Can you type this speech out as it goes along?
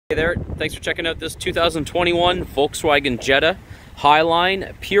Hey there, thanks for checking out this 2021 Volkswagen Jetta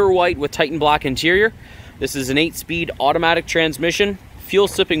Highline, pure white with Titan black interior. This is an 8-speed automatic transmission,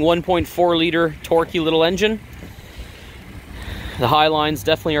 fuel-sipping 1.4 liter torquey little engine. The Highline's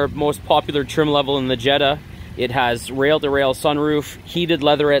definitely our most popular trim level in the Jetta. It has rail-to-rail sunroof, heated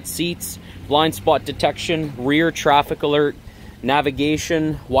leatherette seats, blind spot detection, rear traffic alert,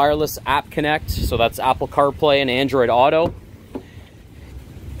 navigation, wireless app connect, so that's Apple CarPlay and Android Auto.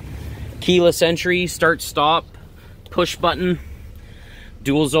 Keyless entry, start stop, push button,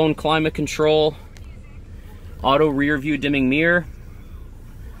 dual zone climate control, auto rear view dimming mirror,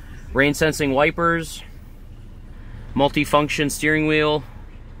 rain sensing wipers, multi-function steering wheel,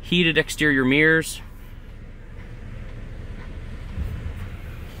 heated exterior mirrors.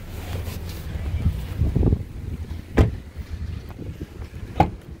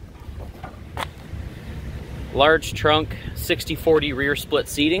 Large trunk, 60/40 rear split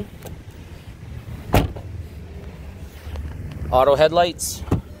seating. Auto headlights.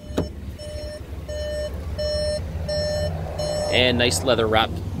 And nice leather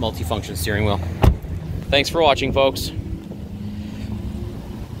wrapped multi-function steering wheel. Thanks for watching, folks.